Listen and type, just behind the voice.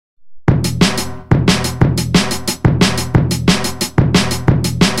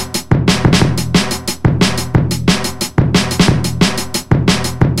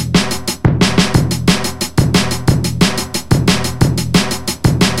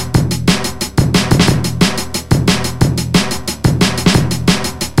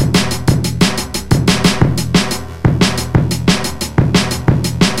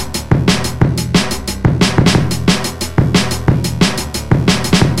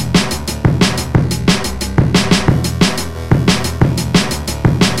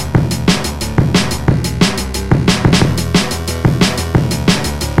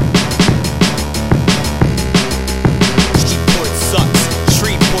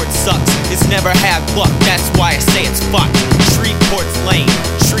It's never had luck, that's why I say it's fucked. Shreveport's lame,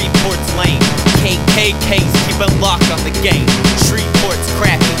 Shreveport's lame. KKKs keep it locked on the game. Shreveport's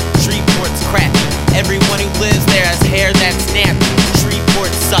crappy, Shreveport's crappy. Everyone who lives there has hair that's nappy.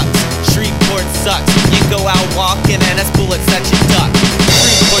 Shreveport sucks, Shreveport sucks. You go out walking and that's bullets that you duck.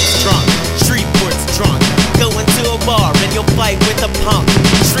 Shreveport's drunk, Shreveport's drunk. Go into a bar and you'll fight with a punk.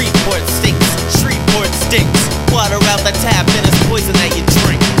 Shreveport stinks, Shreveport stinks. Water out the tap and it's poison that you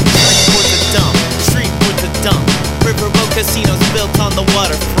drink. Shreveport's a dump, Shreveport's a dump. Riverboat casinos built on the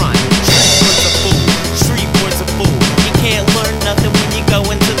waterfront. Shreveport's a fool, Shreveport's a fool. You can't learn nothing when you go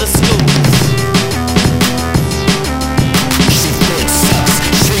into the schools. Shreveport sucks,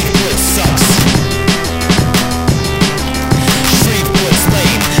 Shreveport sucks. Shreveport's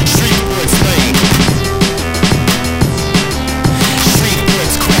lame, Shreveport's lame.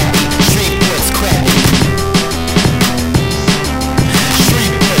 Shreveport's crappy, Shreveport's crappy.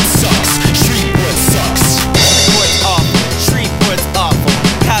 Shreveport sucks, Shreveport sucks. Shreveport's awful, Shreveport's awful.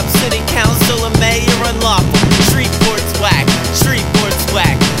 Cop city council and mayor unlawful. Shreveport's whack, Shreveport's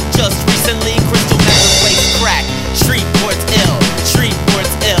whack. Just recently crystal meth waste crack. Shreveport's ill,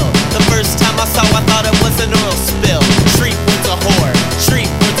 Shreveport's ill. The first time I saw I thought it was an oil spill. Shreveport's a whore,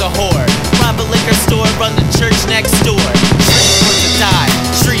 Shreveport's a whore. Rob a liquor store, run the church next door. Shreveport's a dive,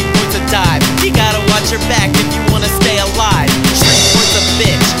 Shreveport's a dive. You gotta watch your back if you wanna stay alive. Shreveport's a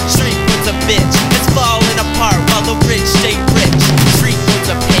bitch, Shreveport's a bitch. It's falling apart while the rich stay rich. Shreveport's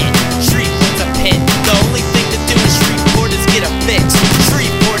a pit, Shreveport's a pit. The only thing to do in Shreveport is get a fix.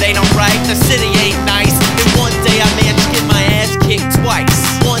 Shreveport ain't alright, the city ain't nice. And one day I managed to get my ass kicked twice.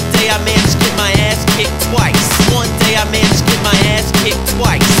 One day I managed to get my ass kicked twice. One day I managed to get my ass kicked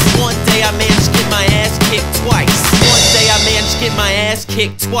twice. One day I managed to get my ass kicked twice. One day I managed to get my ass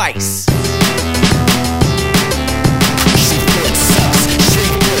kicked twice.